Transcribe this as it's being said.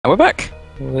we're back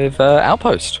with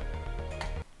Outpost.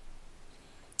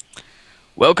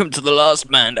 Welcome to the last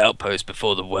manned outpost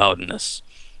before the wilderness.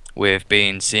 We've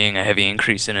been seeing a heavy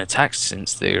increase in attacks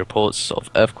since the reports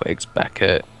of earthquakes back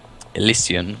at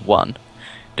Elysian 1.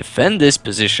 Defend this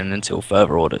position until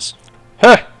further orders.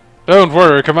 Hey, don't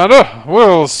worry, Commander.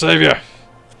 We'll save you.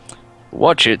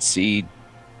 Watch it,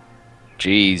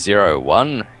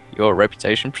 CG01. Your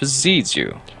reputation precedes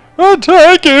you.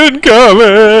 Attack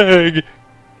incoming!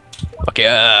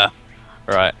 Okay,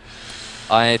 right.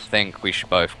 I think we should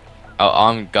both... Oh,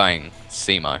 I'm going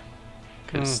Simo.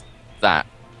 Because that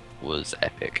was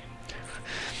epic.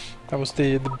 That was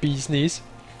the bee's knees.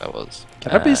 That was.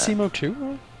 Can I be Simo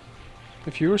too?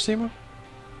 If you were Simo?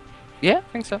 Yeah, I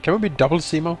think so. Can we be double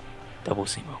Simo? Double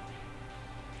Simo.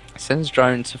 Sends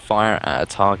drone to fire at a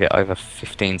target over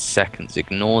 15 seconds.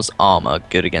 Ignores armor.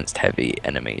 Good against heavy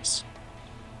enemies.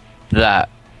 That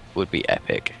would be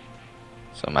epic.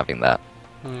 So I'm having that.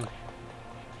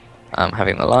 I'm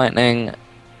having the lightning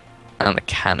and the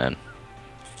cannon.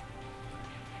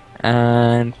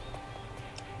 And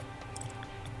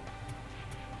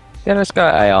yeah, let's go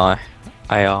AI.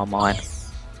 AR mine.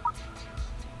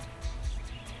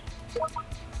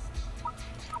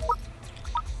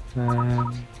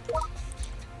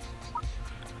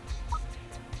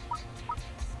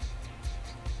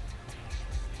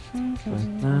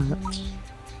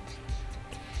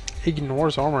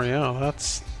 Ignores armor, yeah,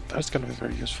 that's gonna be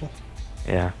very useful.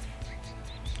 Yeah.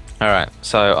 Alright,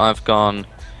 so I've gone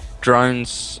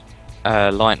drones,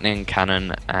 lightning,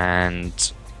 cannon,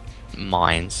 and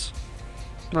mines.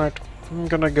 Right, I'm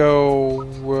gonna go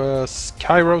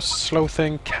Kairos, slow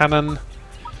thing, cannon,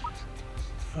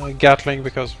 Gatling,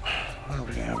 because I don't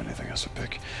really have anything else to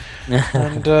pick.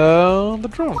 And the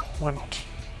drone, why not?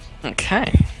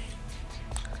 Okay.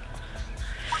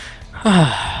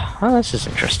 Well, this is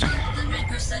interesting.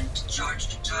 100%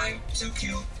 charged time to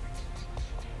kill.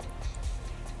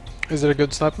 Is it a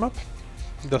good snipe map?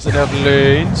 Does it have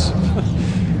lanes?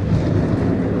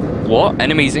 What?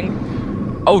 Enemies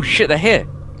in? Oh shit, they're here.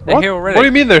 They're here already. What do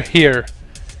you mean they're here?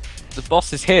 The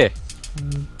boss is here.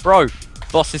 Bro,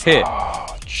 boss is here.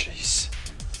 Oh, jeez.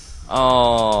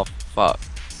 Oh, fuck.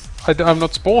 I'm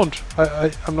not spawned.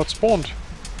 I'm not spawned.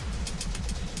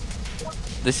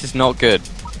 This is not good.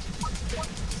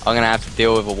 I'm gonna have to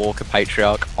deal with a Walker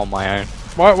Patriarch on my own.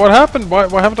 What happened? Why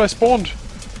haven't I spawned?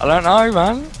 I don't know,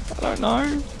 man. I don't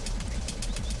know.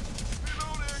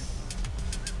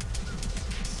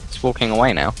 It's walking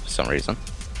away now for some reason.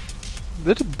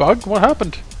 Did it bug? What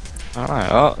happened? I don't know.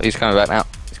 Oh, he's coming back now.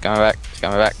 He's coming back. He's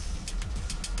coming back.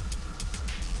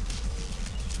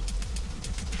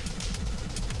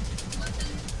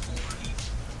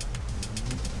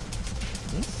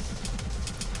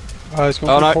 He's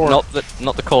going Oh for no, core.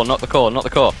 not the core, not the core, not the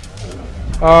core.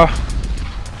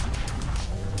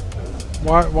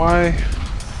 Why?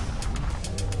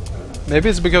 Maybe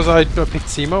it's because I picked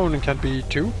Simo and it can't be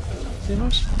two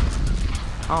Simos?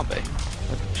 Can't be.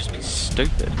 That'd just be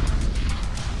stupid.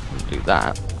 Wouldn't do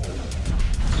that.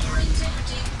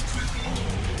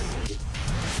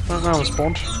 Oh, now I'm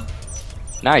spawned.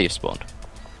 Now you've spawned.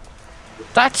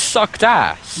 That sucked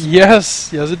ass!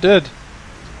 Yes, it did.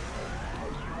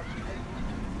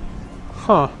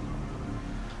 Huh.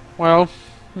 Well,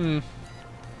 So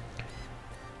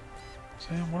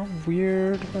what a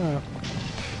weird map.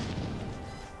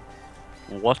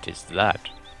 What is that?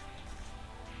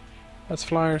 That's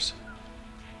flyers.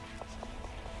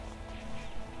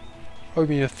 Oh, you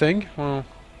mean a thing? Well,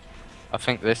 I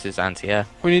think this is anti-air.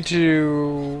 we need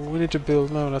to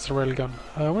build. No, that's a railgun.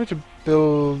 We need to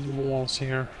build walls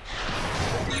here.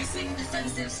 Placing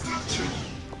defensive structure.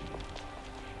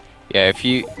 Yeah, if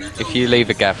you leave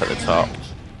a gap at the top.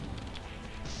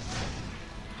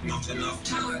 Not enough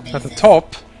tower. At the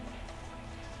top.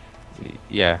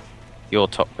 Yeah, your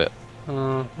top bit.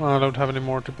 Well, I don't have any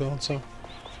more to build, so.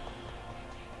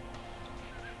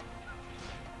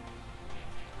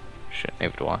 Shit,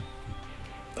 neither do I.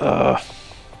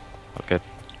 Okay.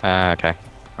 Okay.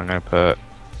 I'm gonna put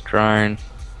drone.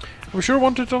 We sure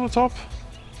want it on the top?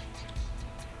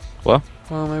 What?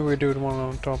 Well, maybe we do it one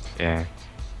on top. Yeah.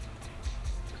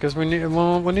 Because we need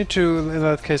to, in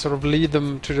that case, sort of lead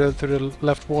them to the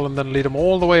left wall and then lead them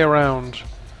all the way around.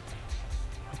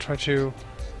 I'll try to.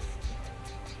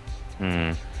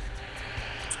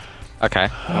 Okay.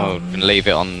 We'll leave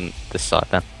it on this side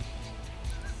then.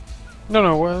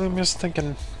 No, well, I'm just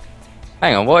thinking.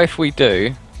 Hang on. What if we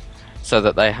do so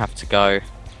that they have to go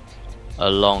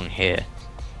along here?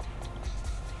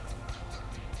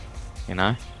 You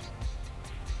know?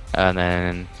 And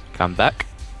then come back.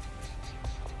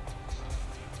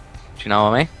 Do you know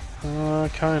what I mean?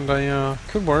 Kinda, yeah.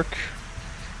 Could work.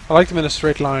 I like them in a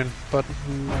straight line, but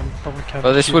I probably can't.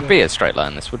 Well, this do would that. be a straight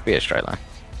line. This would be a straight line.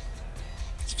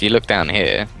 If you look down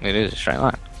here, it is a straight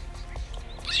line.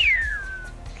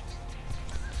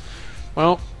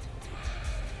 Well,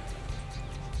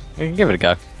 We can give it a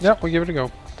go. yeah, we'll give it a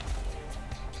go.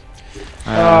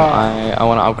 I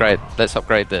want to upgrade. Let's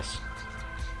upgrade this.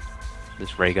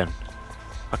 This ray gun.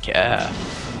 Fuck yeah.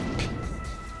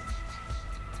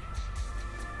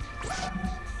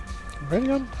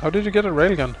 Railgun? How did you get a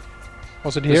railgun?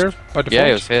 Was it here by default? Yeah,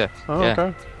 it was here. Oh, yeah.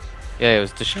 okay. Yeah, it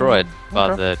was destroyed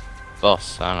by okay. the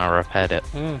boss, and I repaired it.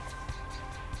 Mm.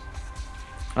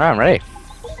 Alright, I'm ready.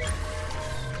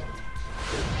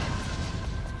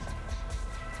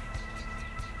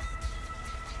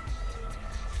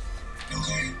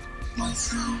 Okay.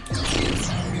 Let's go.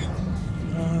 Inside.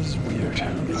 Oh, this is weird.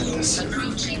 I don't like this.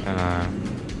 Approaching. Alright.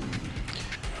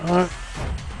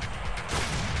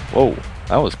 Whoa,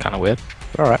 that was kind of weird.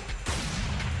 Alright.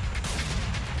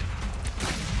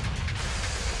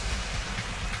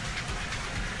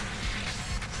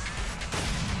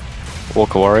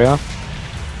 Walker Warrior.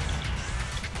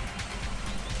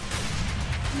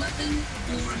 Weapon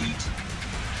overheat.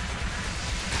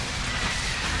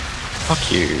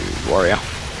 Fuck you, Warrior.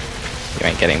 You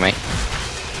ain't getting me.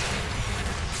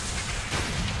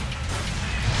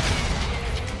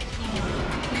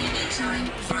 Maybe time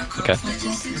for a Okay. complete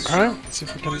decision. Alright, let's see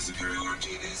if we can. Superiority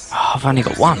is Oh, I've only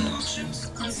got one.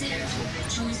 options considered.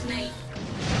 Choice made.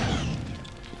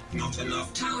 Not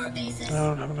enough tower bases. I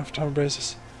don't have enough tower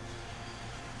bases.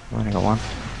 I've only got one.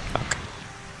 Fuck.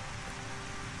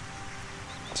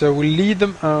 So we lead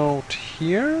them out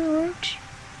here, right?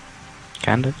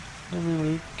 Candid? I mean,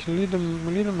 we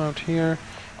can lead them out here,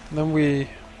 and then we.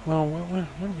 Well, when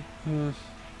we.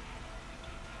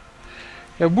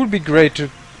 Yeah, it would be great to.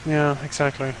 Yeah,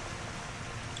 exactly.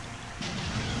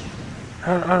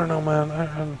 I don't know, man. I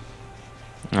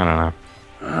don't know.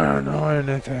 I don't know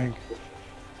anything.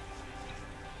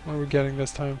 What are we getting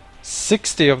this time?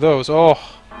 60 of those. Oh.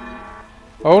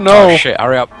 Oh no. Oh shit,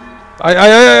 hurry up. I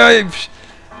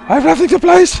have nothing to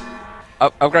place.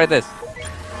 Upgrade this.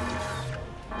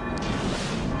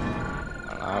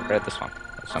 I'll upgrade this one.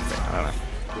 Or something, I don't know.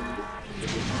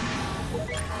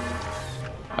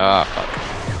 Ah, fuck.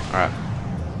 Alright.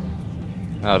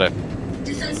 That'll do.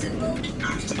 Defensive mode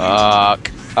activated.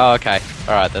 Fuck. Oh, okay.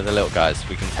 Alright, they're the little guys.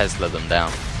 We can Tesla them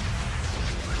down.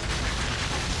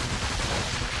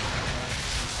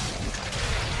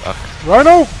 Fuck.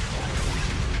 Rhino.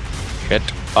 Shit.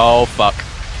 Oh, fuck.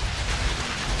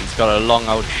 He's got a long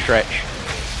old stretch.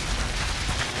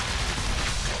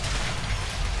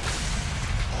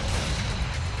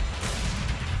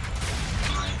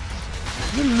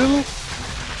 You little.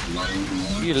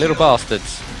 One more You little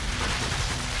bastards.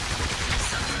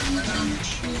 suffering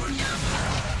damage or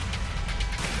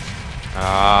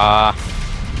Ah.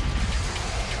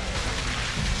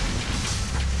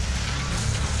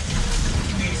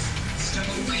 step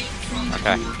away from the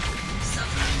Okay. door.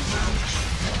 Suffering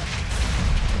damage.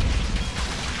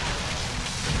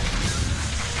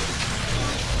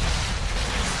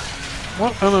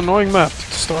 What an annoying map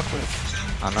to start with.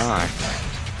 I know.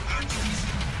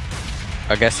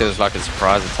 I guess it was like a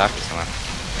surprise attack or something.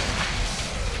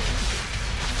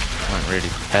 I wasn't really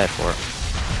prepared for it.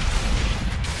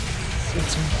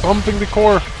 It's bumping the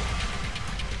core.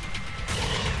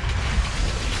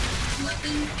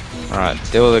 Alright,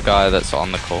 deal with the guy that's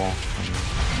on the core.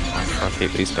 I'll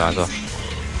keep these guys off.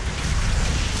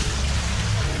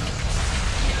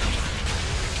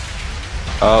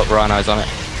 Oh, Rhino's on it.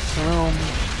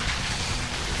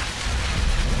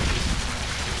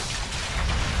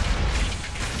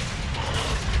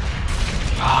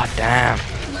 Ah, damn.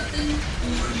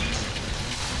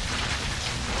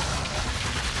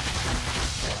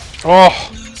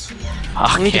 Oh,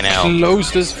 I need Fucking to hell.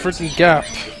 close this freaking gap.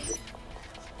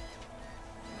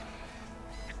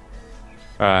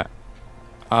 Alright.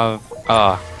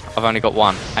 I've only got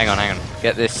one. Hang on.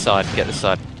 Get this side, get this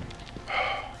side.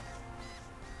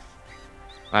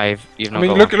 You've not I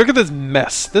mean, got look one. at this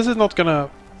mess. This is not gonna.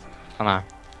 I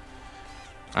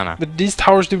know. But these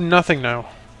towers do nothing now.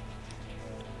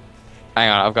 Hang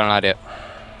on, I've got an idea.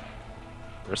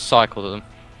 Recycle them.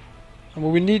 Well,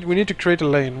 we need to create a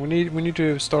lane. We need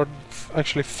to start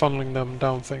actually funneling them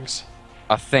down things.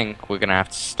 I think we're gonna have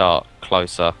to start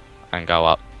closer and go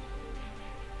up.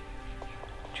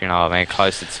 Do you know what I mean?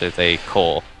 Closer to the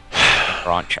core. And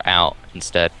branch out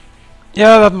instead.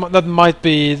 Yeah, that might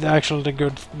be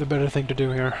the better thing to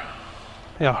do here.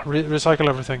 Yeah, recycle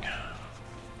everything.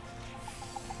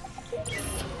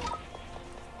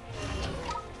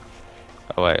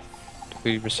 Oh wait.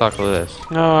 we recycle this?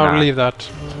 No, I'll Nah. leave that.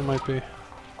 It might be.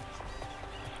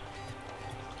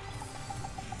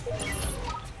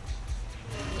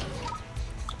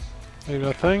 Leave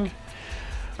that thing.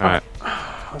 Alright.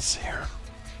 Let's see here.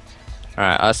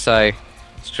 Alright, I say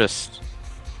let's just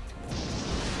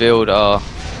build our.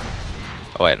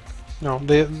 Oh wait, No,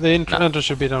 the entrance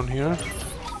should be down here.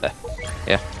 there.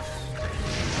 Yeah.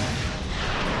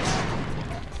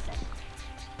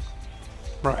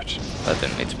 Right. That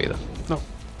didn't need to be there.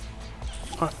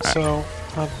 Alright, so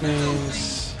that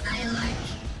means.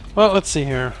 Well, let's see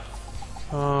here.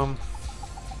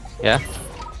 Yeah.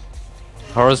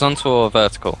 Horizontal or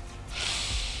vertical?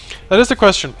 That is the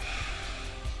question.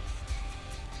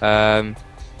 Hang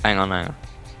on. I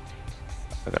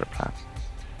got a plan.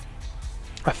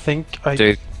 I think I.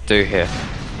 Do here.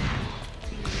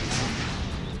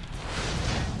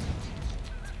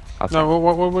 No,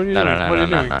 what are you No, doing? no, What no, are you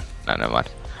no, doing? no, no, never mind.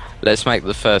 Let's make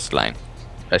the first lane.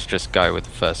 Let's just go with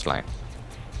the first lane.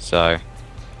 So,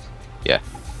 yeah.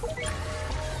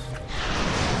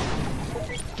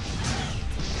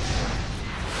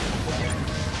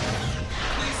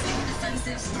 Placing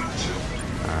defensive structure.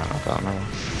 I got another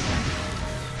one.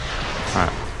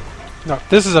 Alright. No,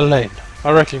 this is a lane.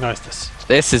 I recognize this.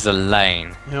 This is a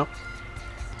lane. Yep.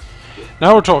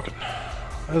 Now we're talking.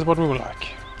 That's what we would like.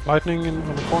 Lightning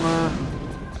on the corner.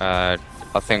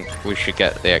 I think we should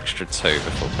get the extra 2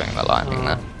 before putting the lightning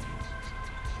there.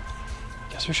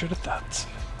 Guess we should have that.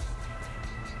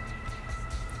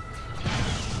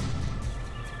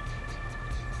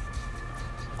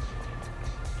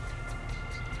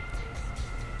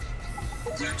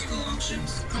 Tactical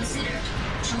options considered.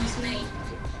 Choice made.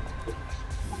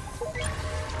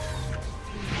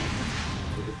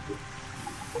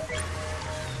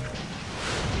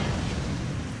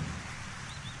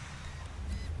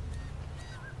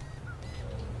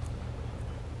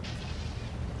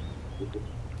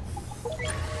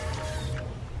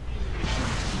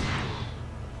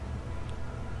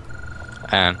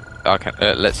 And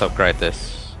okay, let's upgrade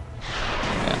this.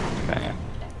 Yeah, okay,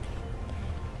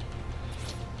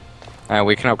 yeah.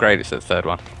 We can upgrade it to the 3rd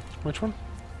one, Which one?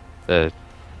 the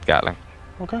Gatling.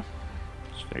 Okay.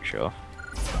 Just pretty sure.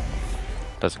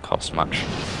 Doesn't cost much.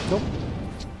 Nope.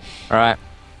 Alright.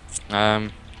 I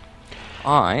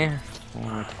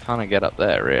want to kind of get up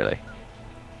there, really.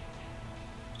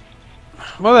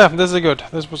 Well, yeah, this is good.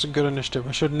 This was a good initiative.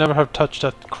 We should never have touched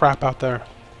that crap out there.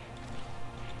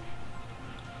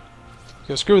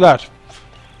 Okay, screw that.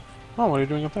 Oh, what are you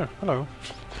doing up there? Hello.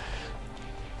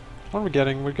 What are we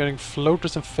getting? We're getting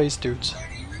floaters and face dudes.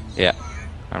 Yeah,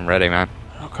 I'm ready, man.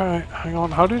 Okay, hang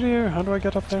on. How do I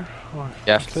get up there? Oh,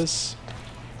 Yeah. like this.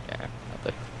 Yeah,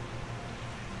 that'll do.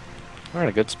 We're in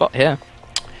a good spot here.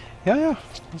 Yeah.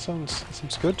 That sounds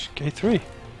good. K3.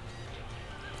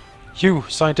 You,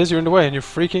 scientist, you're in the way and you're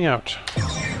freaking out.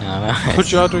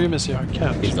 Put you out or you miss you. I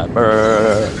can't. He's like,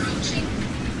 brrr.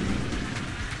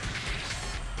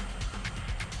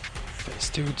 Face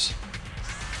dudes.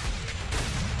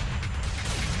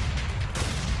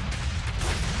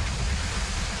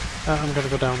 I'm gonna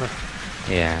go down there.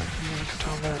 Yeah, I'm gonna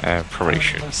go down there. probably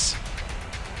should. Unless-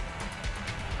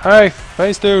 Hey,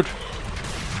 face dude.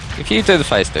 If you do the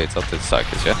face dudes, I'll do the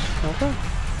soakers, yeah? Okay.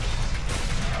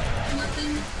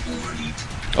 Weapon already.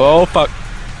 Oh, fuck.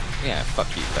 Yeah, fuck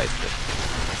you, face dude.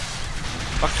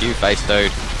 Fuck you, face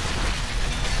dude.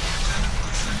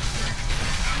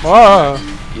 Whoa.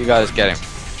 You guys get him.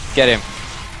 Get him.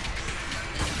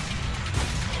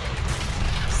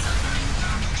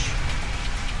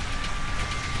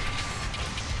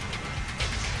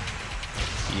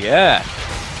 Yeah.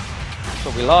 That's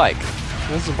what we like.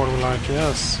 This is what we like,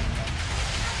 yes.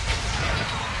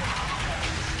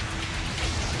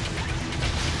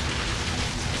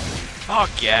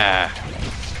 Fuck yeah.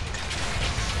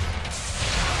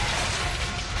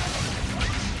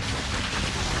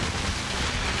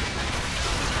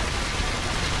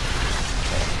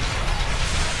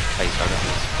 Face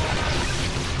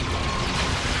hugger.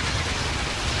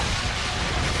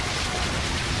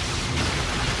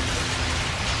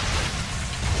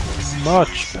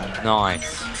 Much better.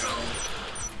 Nice.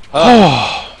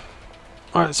 Oh.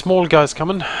 Alright, small guys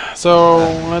coming. So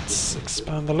let's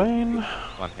expand the lane.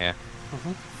 One here.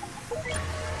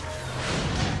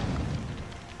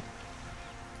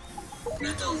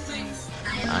 Metal things.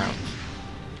 Wow.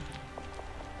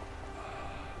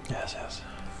 Yes.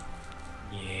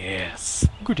 Yes.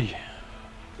 Goody.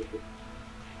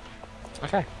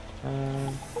 Okay.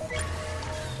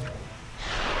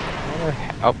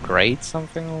 Upgrade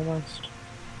something almost.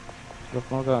 I've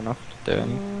not got enough to do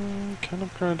anything. Can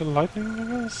upgrade the lightning,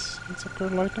 I guess. Let's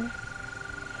upgrade lightning.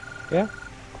 Yeah.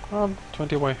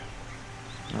 20 away.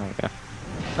 There we go.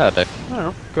 That'll do.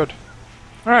 Oh, good.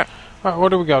 Alright. Alright, what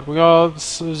do we got? We got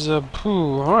this is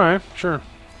alright, sure.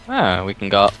 Ah, we can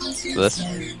go up to this.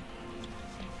 I'm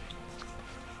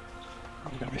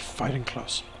gonna be fighting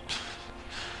close.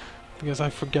 Because I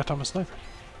forget I'm a sniper.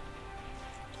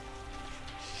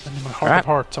 And in my heart of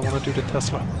hearts, I want to do the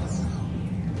Tesla.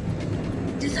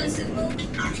 Defensive mode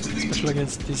activated. Especially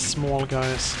against these small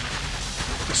guys.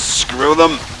 Screw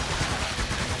them!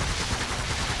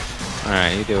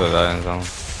 Alright, you deal with those.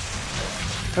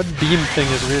 That beam thing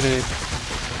is really...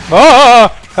 Ah!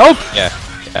 Help! Yeah,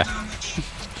 yeah.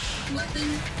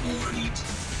 Weapon ready.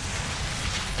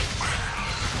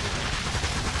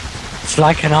 It's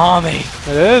like an army!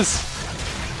 It is!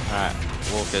 Alright,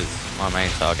 Walker's my main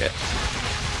target.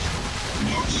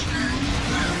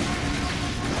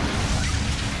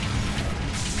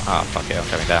 Ah, fuck it, I'm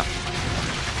coming down.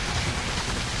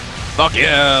 Fuck you,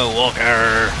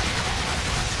 Walker!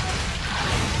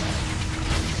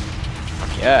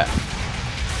 Fuck yeah.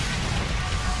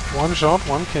 One shot,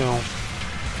 one kill.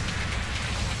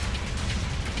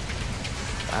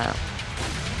 Damn.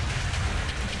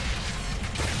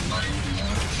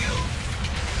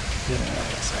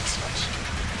 Yes, excellent.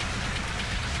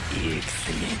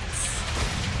 Excellent.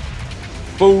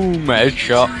 Boom,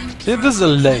 headshot. See, this is a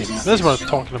lane. This is what I'm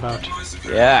talking about.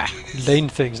 Yeah. Lane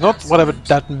things, not whatever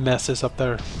that mess is up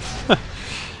there.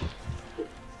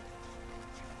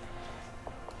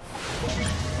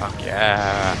 Fuck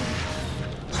yeah.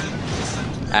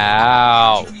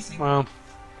 Ow. Well,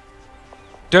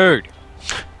 Dude.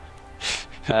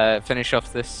 Finish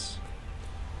off this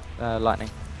lightning.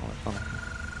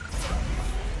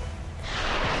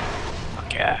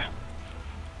 Fuck yeah.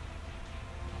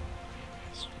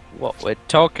 That's what we're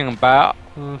talking about.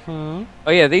 mm-hmm,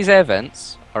 Oh yeah, these air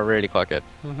vents are really quite good.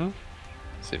 mm-hmm.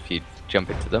 So if you jump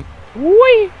into them,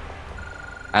 whee!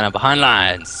 And I'm behind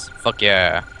lines. Fuck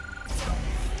yeah.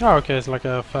 Oh, okay, it's like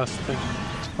a fast thing.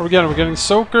 What are we getting? We're getting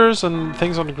soakers and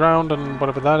things on the ground and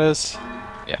whatever that is.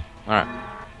 Yeah. All right.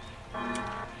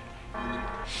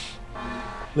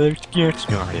 Let's get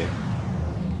started.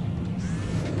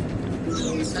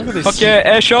 Look at these. Fuck yeah,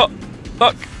 air shot.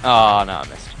 Fuck. Oh no, I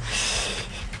missed.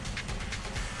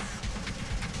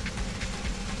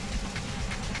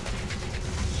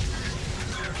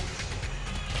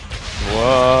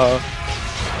 Whoa.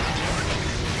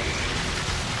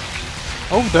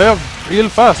 Oh, they are real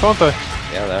fast, aren't they?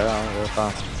 Yeah, they are real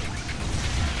fast.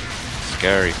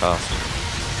 Scary fast.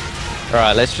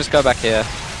 Alright, let's just go back here.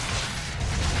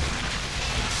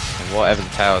 And whatever the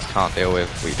towers can't deal with,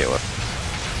 we deal with.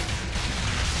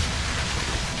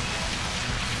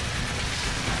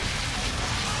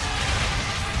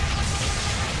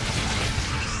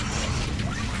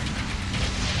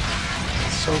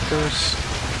 Soakers.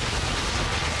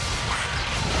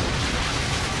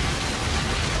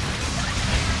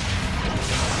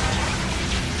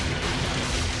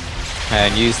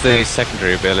 And use the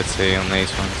secondary ability on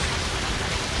these ones.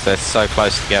 So they're so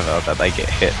close together that they get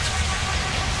hit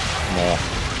more.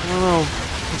 I don't know.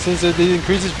 Since it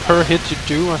increases per hit you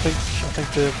do, I think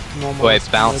the normal. Well, is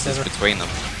it bounces better. between them.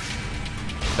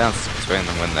 It bounces between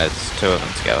them when there's two of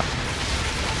them together.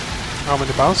 How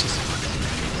many bounces?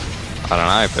 I don't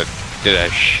know, but did a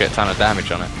shit ton of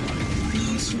damage on it.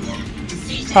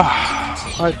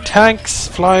 Alright, tanks,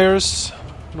 flyers,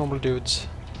 normal dudes.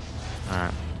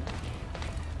 Alright.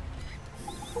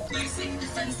 Placing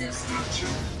defensive structure.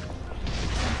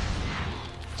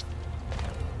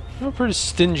 We're pretty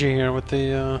stingy here with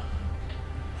the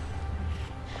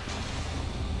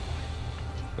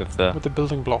With the...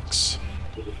 building blocks.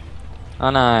 Oh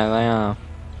no, they are.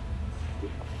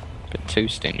 A bit too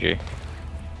stingy.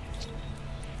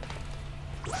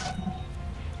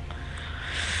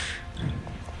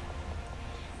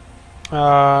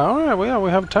 Alright, well, yeah, we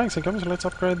have tanks incoming, so let's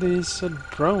upgrade these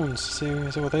drones, see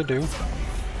what they do.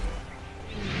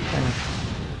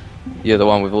 You're the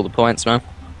one with all the points, man.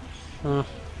 Uh,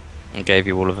 I gave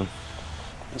you all of them.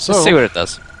 so, Let's see what it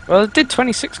does. Well, it did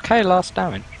 26k last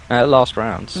damage. Last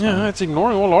round. So. yeah, it's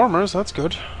ignoring all armor, so that's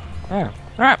good. Yeah.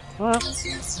 Alright. Alright. Let's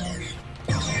get started.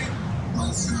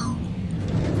 Also,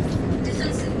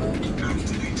 defensive mode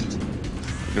activated.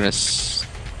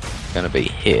 Gonna be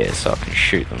here, so I can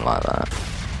shoot them like that.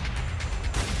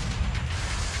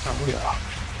 Oh, yeah.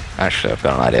 Actually, I've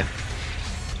got an idea.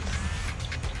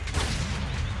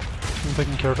 I'm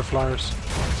taking care of the flyers.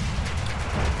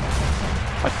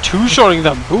 By two-shotting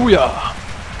them, booyah!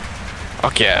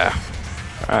 Fuck yeah.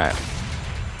 Alright.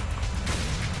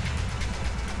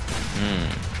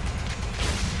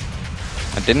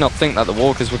 I did not think that the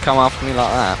walkers would come after me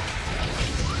like that.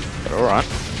 But alright.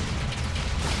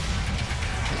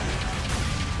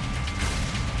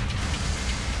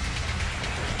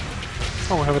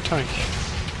 Oh, we have a tank.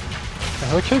 I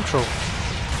have a cave troll.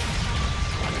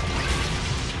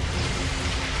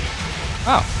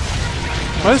 Oh,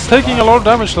 Well, it's taking a lot of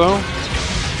damage though.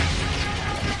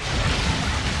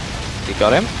 you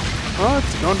got him? Oh,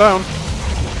 it's going down.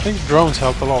 I think drones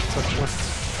help a lot, actually.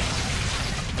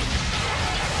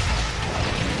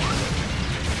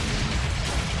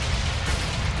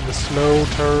 The slow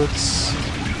turrets.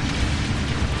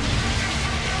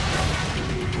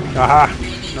 Aha!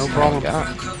 No problem. Yeah.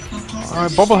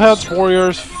 Alright, bobbleheads,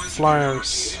 warriors,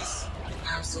 flyers.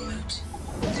 Absolute.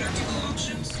 Tactical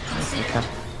options. Consider. Okay.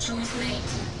 Choice made.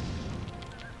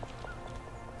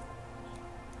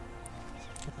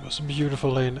 Most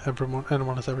beautiful lane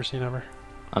anyone has ever seen ever.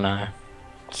 I know.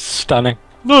 Stunning.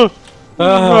 No!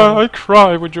 I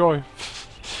cry with joy.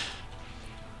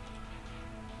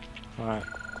 Right.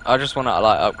 I just want to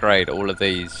like upgrade all of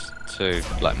these to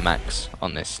like max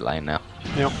on this lane now.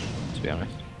 Yep, To be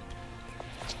honest.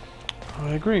 I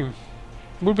agree.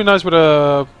 Would be nice with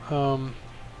a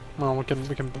well, we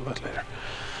can build that later.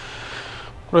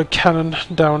 With a cannon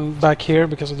down back here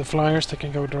because of the flyers, they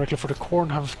can go directly for the core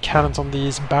and have cannons on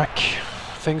these back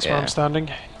things where Yeah. I'm standing.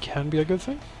 Can be a good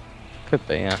thing. Could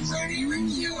be, yeah. Ready when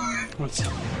you are. Let's see.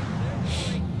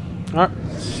 Alright,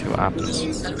 Let's see what happens.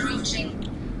 Minions approaching.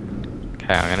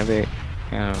 Okay, I'm gonna be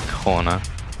in a corner.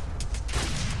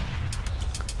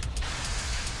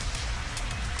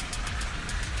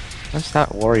 Where's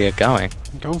that warrior going?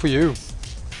 I'm going for you.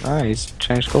 Oh, he's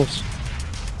changed course.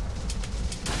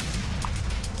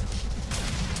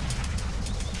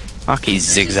 Fuck, he's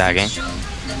zigzagging. Show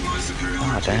the more superiority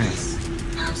Oh, damn. is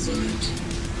absolute.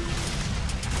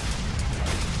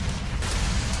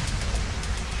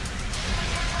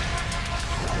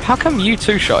 How come you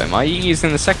two shot him? Are you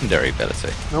using the secondary ability?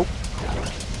 Nope.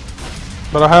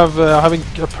 But I have having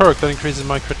a perk that increases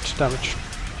my crit damage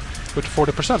with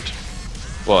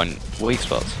 40%. Well, in weak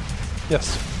spots.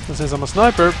 Yes. And since I'm a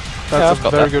sniper, Yeah, that's I've a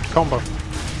got very that. good combo.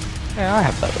 Yeah, I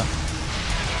have that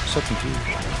though. So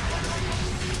confused.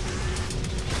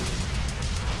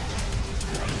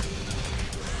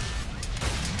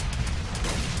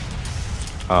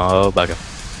 Oh, bugger.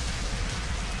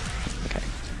 Okay.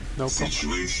 No problem.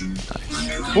 Situation.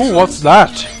 Ooh, what's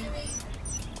that?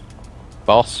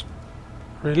 Boss.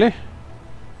 Really?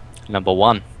 Number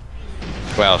 1.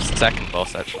 Well, second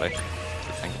boss actually, if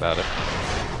you think about it.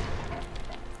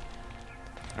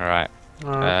 Alright.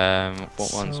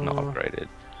 What one's not so- upgraded?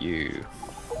 You.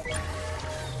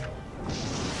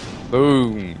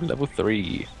 Boom! Level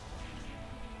 3.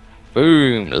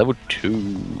 Boom! Level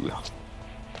 2.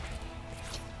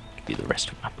 Give you the rest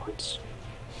of my points.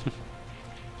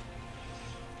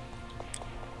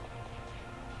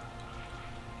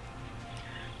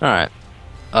 Alright.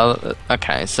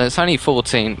 Okay, so it's only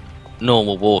 14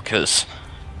 normal walkers.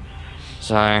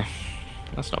 So,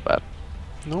 that's not bad.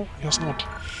 No, guess not.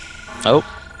 Oh,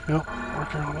 Yeah,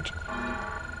 working on it.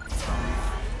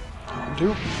 I'll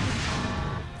do.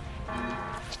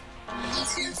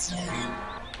 Let's get started.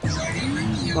 Ready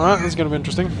when you Alright, this is gonna be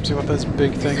interesting. See what this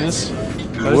big thing is.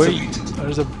 That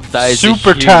is a That is a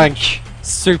super huge- tank!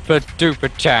 super duper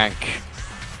tank.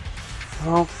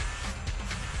 Well,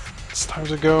 it's time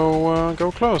to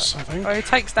go close, I think. Oh, he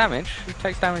takes damage. He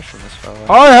takes damage from this far away.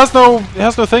 Oh, it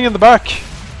has no thing in the back.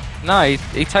 No,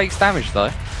 he takes damage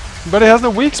though. But it has no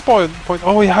weak point.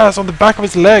 Oh, he has on the back of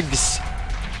his legs.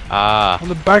 Ah. On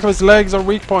the back of his legs are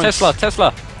weak points. Tesla.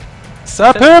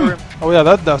 Zap Tesla him! him. Oh yeah,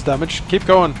 that does damage. Keep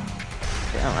going.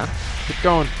 Yeah, man. Keep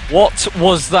going. What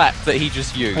was that he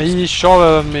just used? He shot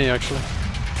it at me, actually.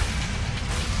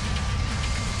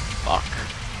 Fuck.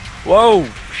 Whoa!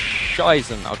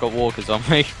 Shizen, I've got walkers on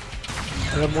me.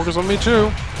 I have walkers on me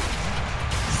too.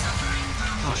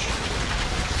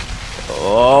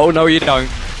 Oh, no you don't.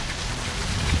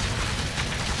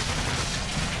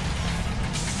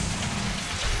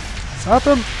 Zap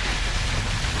him!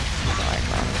 Trying,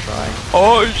 man, I'm trying.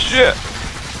 Oh shit!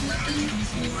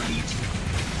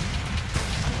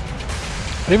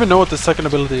 I don't even know what the second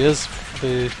ability is for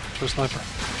the sniper.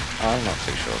 I'm not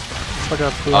too sure. It's like a Oh,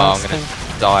 I'm blast gonna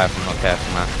thing. die if I'm not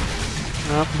careful, man.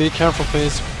 Yeah, be careful,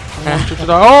 please. I want you to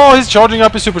die. Oh, he's charging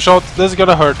up his super shot. This is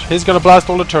gonna hurt. He's gonna blast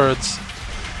all the turrets.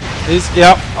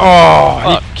 Yeah. Oh,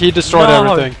 Fuck. he destroyed No.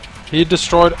 everything. He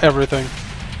destroyed everything.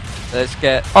 Let's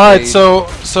get. All right, the-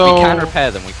 so we can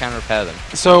repair them. We can repair them.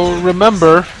 so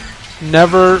remember,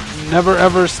 never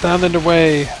ever stand in the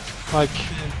way. Like,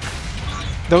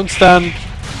 don't stand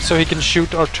so he can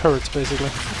shoot our turrets, basically.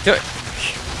 Do it.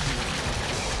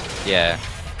 Yeah.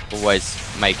 Always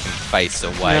make him face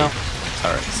away. Yeah.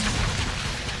 from turrets.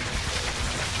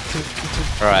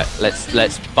 All right.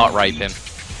 Let's butt rape him.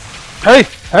 Hey!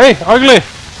 Hey! Ugly!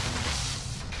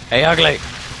 Hey, ugly!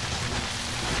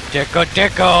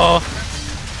 Tickle!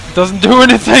 Doesn't do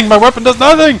anything! My weapon does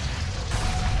nothing!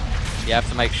 You have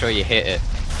to make sure you hit it.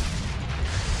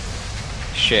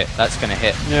 Shit, that's gonna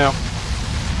hit. Yeah.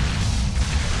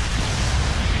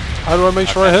 How do I make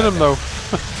sure I hit him though?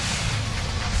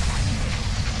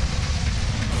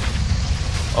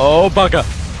 Oh, bugger!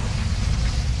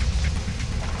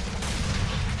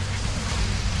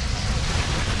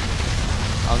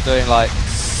 I'm doing like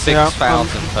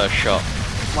 6,000 per shot.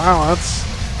 Wow, that's...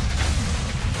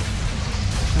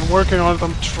 I'm working on it,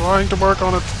 I'm trying to work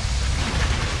on it.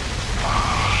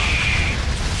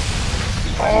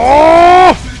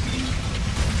 Oh!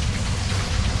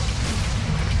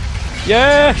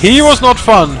 Yeah! He was not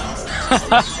fun!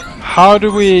 How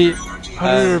do we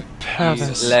repair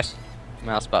this? Left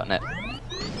mouse button it.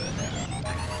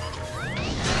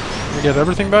 We get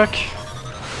everything back?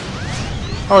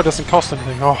 Oh, it doesn't cost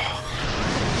anything. Oh.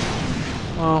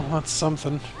 Oh, that's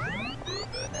something.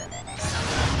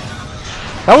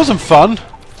 That wasn't fun!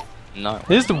 No.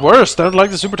 He's the worst, I don't like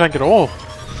the super tank at all.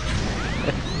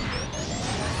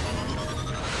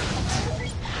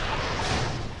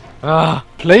 Ah,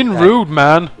 Plain rude,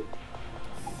 man.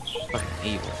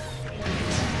 fucking evil.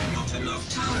 Not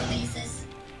enough tower pieces.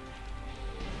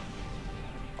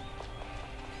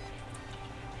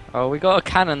 Oh, we got a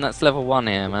cannon that's level 1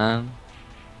 here, man.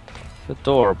 It's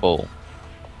adorable.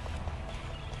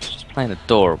 Just plain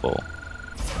adorable.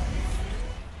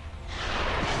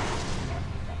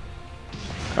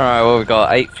 Alright, well we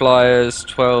got 8 flyers,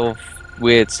 12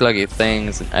 weird sluggy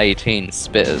things, and 18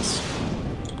 spitters.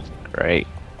 Great.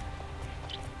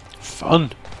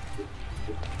 Fun.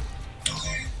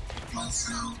 Okay, let's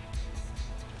go.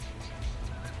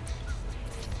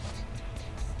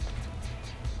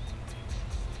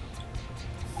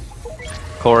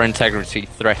 Core integrity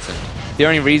threatened. The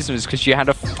only reason was because you had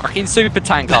a fucking super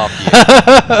tank after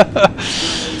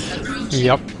you.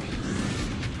 Yep.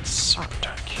 Super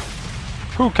tank.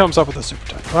 Who comes up with a super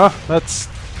tank? Ah, that's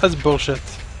bullshit.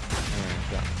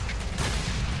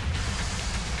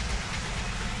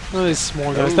 Oh, these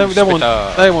small guys, Oh, they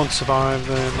spitter. won't survive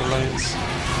the lanes.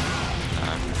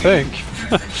 I think.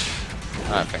 I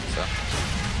don't think so.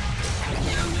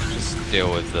 Just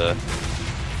deal with the...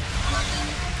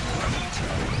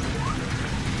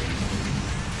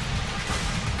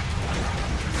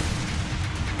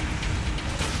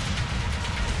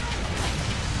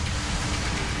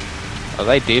 Are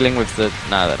they dealing with the...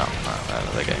 No, they're not.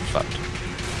 No, they're getting fucked.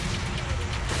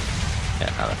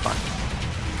 Yeah, no, they're fine.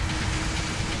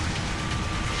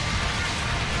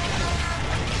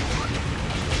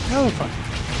 No, fine.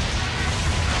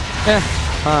 Yeah.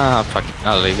 Ah, fuck it.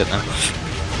 I'll leave it now.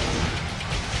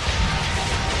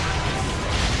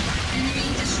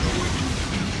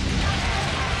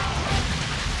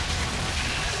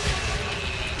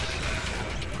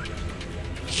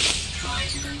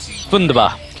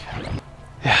 Wunderbar.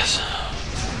 Yes.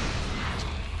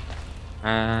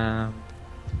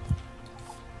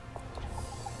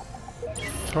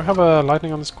 Do I have a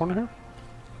lightning on this corner here?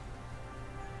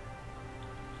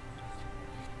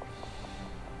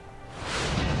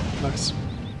 Nice.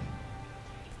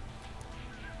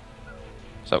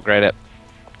 Let's upgrade it.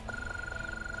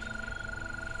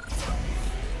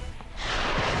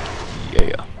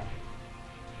 Yeah.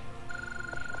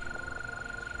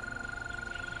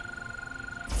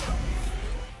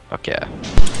 Fuck yeah.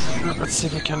 Let's see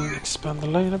if we can expand the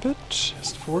lane a bit.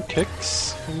 Just for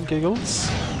kicks and giggles.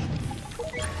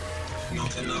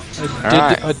 Not enough.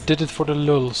 Alright. I did it for the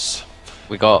lulz.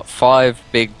 We got 5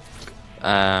 big,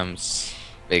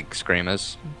 big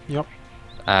screamers. Yep.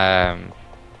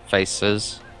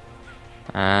 Faces.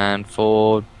 And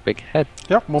 4 big heads.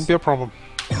 Yep, won't be a problem.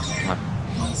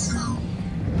 Let's go.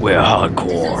 We're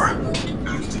hardcore.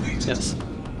 Activate. Yes.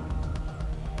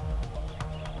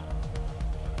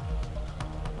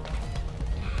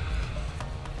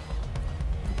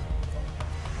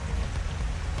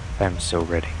 I'm so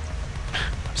ready.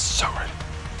 I'm so ready.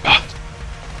 Ah.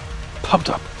 Pumped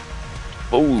up.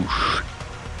 Boosh.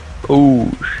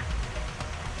 Boosh.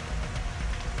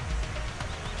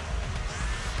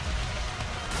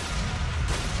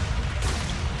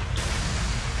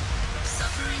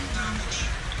 Suffering damage.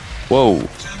 Whoa.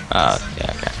 Yeah,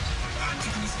 okay.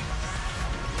 Activating.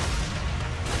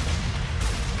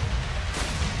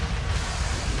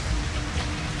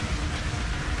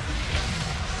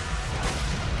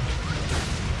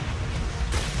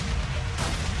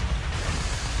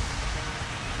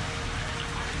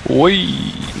 Oi.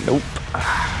 Nope.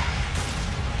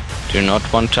 Do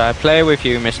not want to play with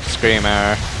you, Mr.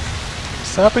 Screamer.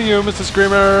 Sapping you, Mr.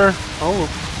 Screamer. Oh.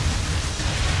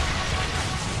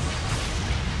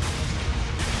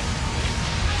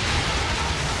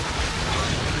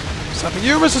 Something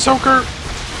you, Mr. Soaker!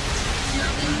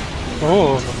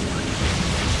 Oh.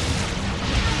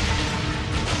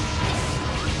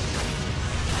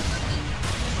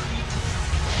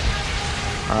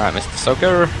 Alright, Mr.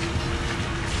 Soaker.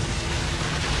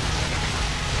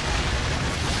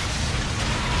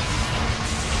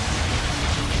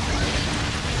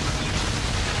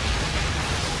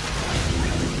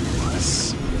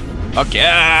 Fuck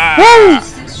yeah!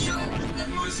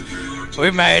 We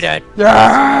made it!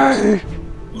 Yay!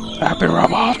 Happy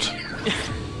robot!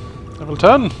 Level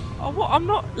 10! Oh, what? I'm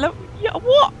not level. Yeah,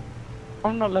 what?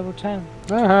 I'm not level 10.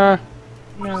 Uh-huh.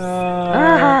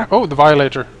 No. Oh, the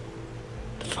Violator.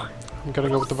 I'm gonna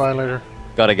go with the Violator.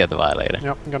 Gotta get the Violator.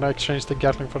 Yep, I'm gonna exchange the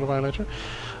Gatling for the Violator.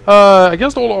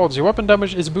 Against all odds, your weapon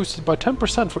damage is boosted by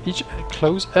 10% for each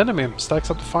close enemy.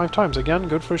 Stacks up to 5 times. Again,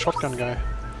 good for a shotgun guy.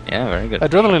 Yeah, very good.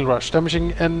 Adrenaline Rush.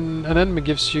 Damaging an enemy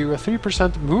gives you a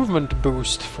 3% movement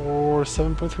boost for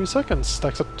 7.3 seconds.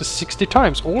 Stacks up to 60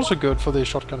 times. Also good for the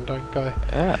shotgun guy.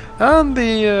 Yeah. And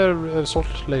the Assault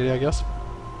Lady, I guess.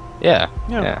 Yeah.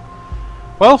 Yeah. Yeah.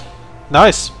 Well,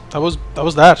 nice. That was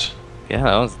that.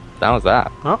 Yeah, that was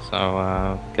that. Huh?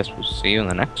 So, guess we'll see you in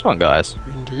the next one, guys.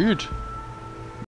 Indeed.